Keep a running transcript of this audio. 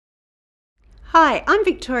Hi, I'm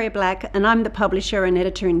Victoria Black and I'm the publisher and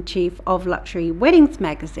editor-in-chief of Luxury Weddings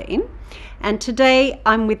magazine, and today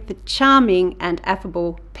I'm with the charming and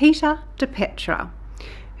affable Petra Petra,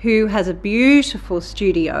 who has a beautiful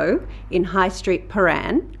studio in High Street,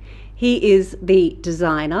 Paran. He is the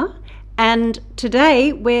designer, and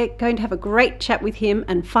today we're going to have a great chat with him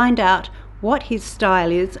and find out what his style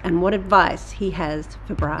is and what advice he has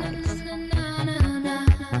for brides.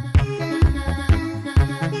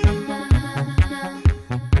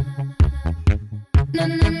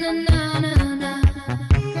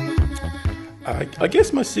 I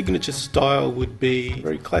guess my signature style would be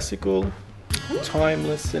very classical,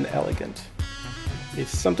 timeless and elegant.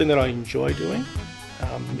 It's something that I enjoy doing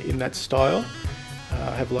in that style.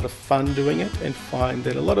 I have a lot of fun doing it and find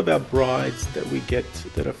that a lot of our brides that we get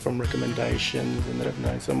that are from recommendations and that have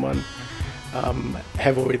known someone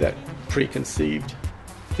have already that preconceived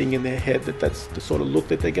thing in their head that that's the sort of look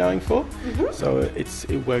that they're going for. So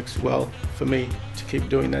it works well for me to keep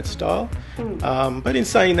doing that style. But in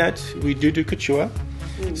saying that, we do couture.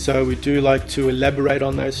 So we do like to elaborate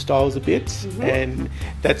on those styles a bit, and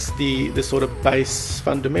that's the sort of base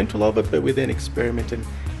fundamental of it, but we then experiment and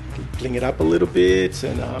bling it up a little bit,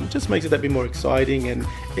 and just makes it that bit more exciting, and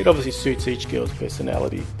it obviously suits each girl's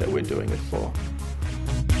personality that we're doing it for.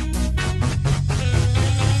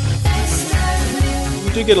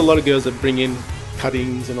 We do get a lot of girls that bring in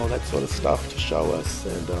cuttings and all that sort of stuff to show us,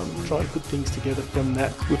 and try and put things together from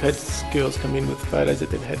that. We've had girls come in with photos that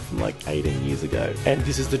they've had from like 18 years ago, and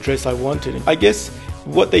this is the dress I wanted. I guess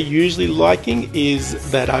what they're usually liking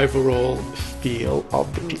is that overall feel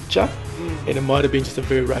of the picture, and it might have been just a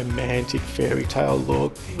very romantic fairy tale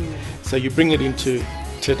look. So you bring it into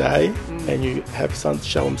today and you have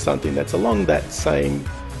show them something that's along that same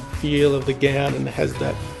feel of the gown and has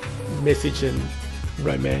that message and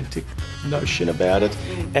romantic notion about it,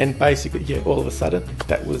 and basically all of a sudden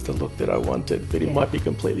that was the look that I wanted, but it might be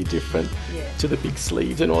completely different to the big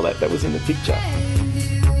sleeves and all that was in the picture.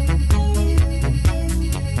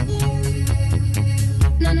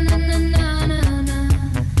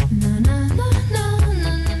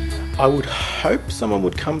 I would hope someone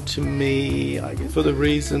would come to me, I guess, for the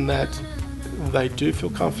reason that they do feel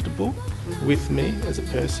comfortable with me as a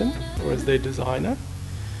person or as their designer,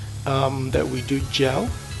 that we do gel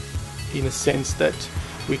in a sense that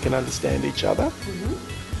we can understand each other,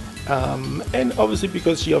 and obviously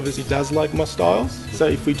because she obviously does like my styles, so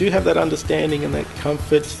if we do have that understanding and that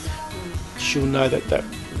comfort, she'll know that that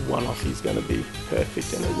one-off is going to be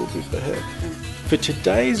perfect, and it will be for her. For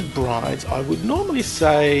today's brides, I would normally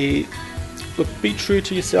say, look, be true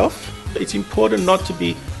to yourself. It's important not to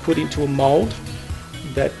be put into a mould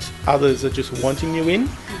that others are just wanting you in,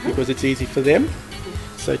 because it's easy for them.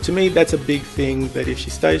 So to me, that's a big thing, that if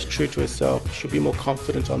she stays true to herself, she'll be more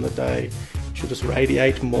confident on the day, she'll just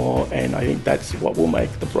radiate more, and I think that's what will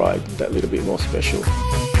make the bride that little bit more special.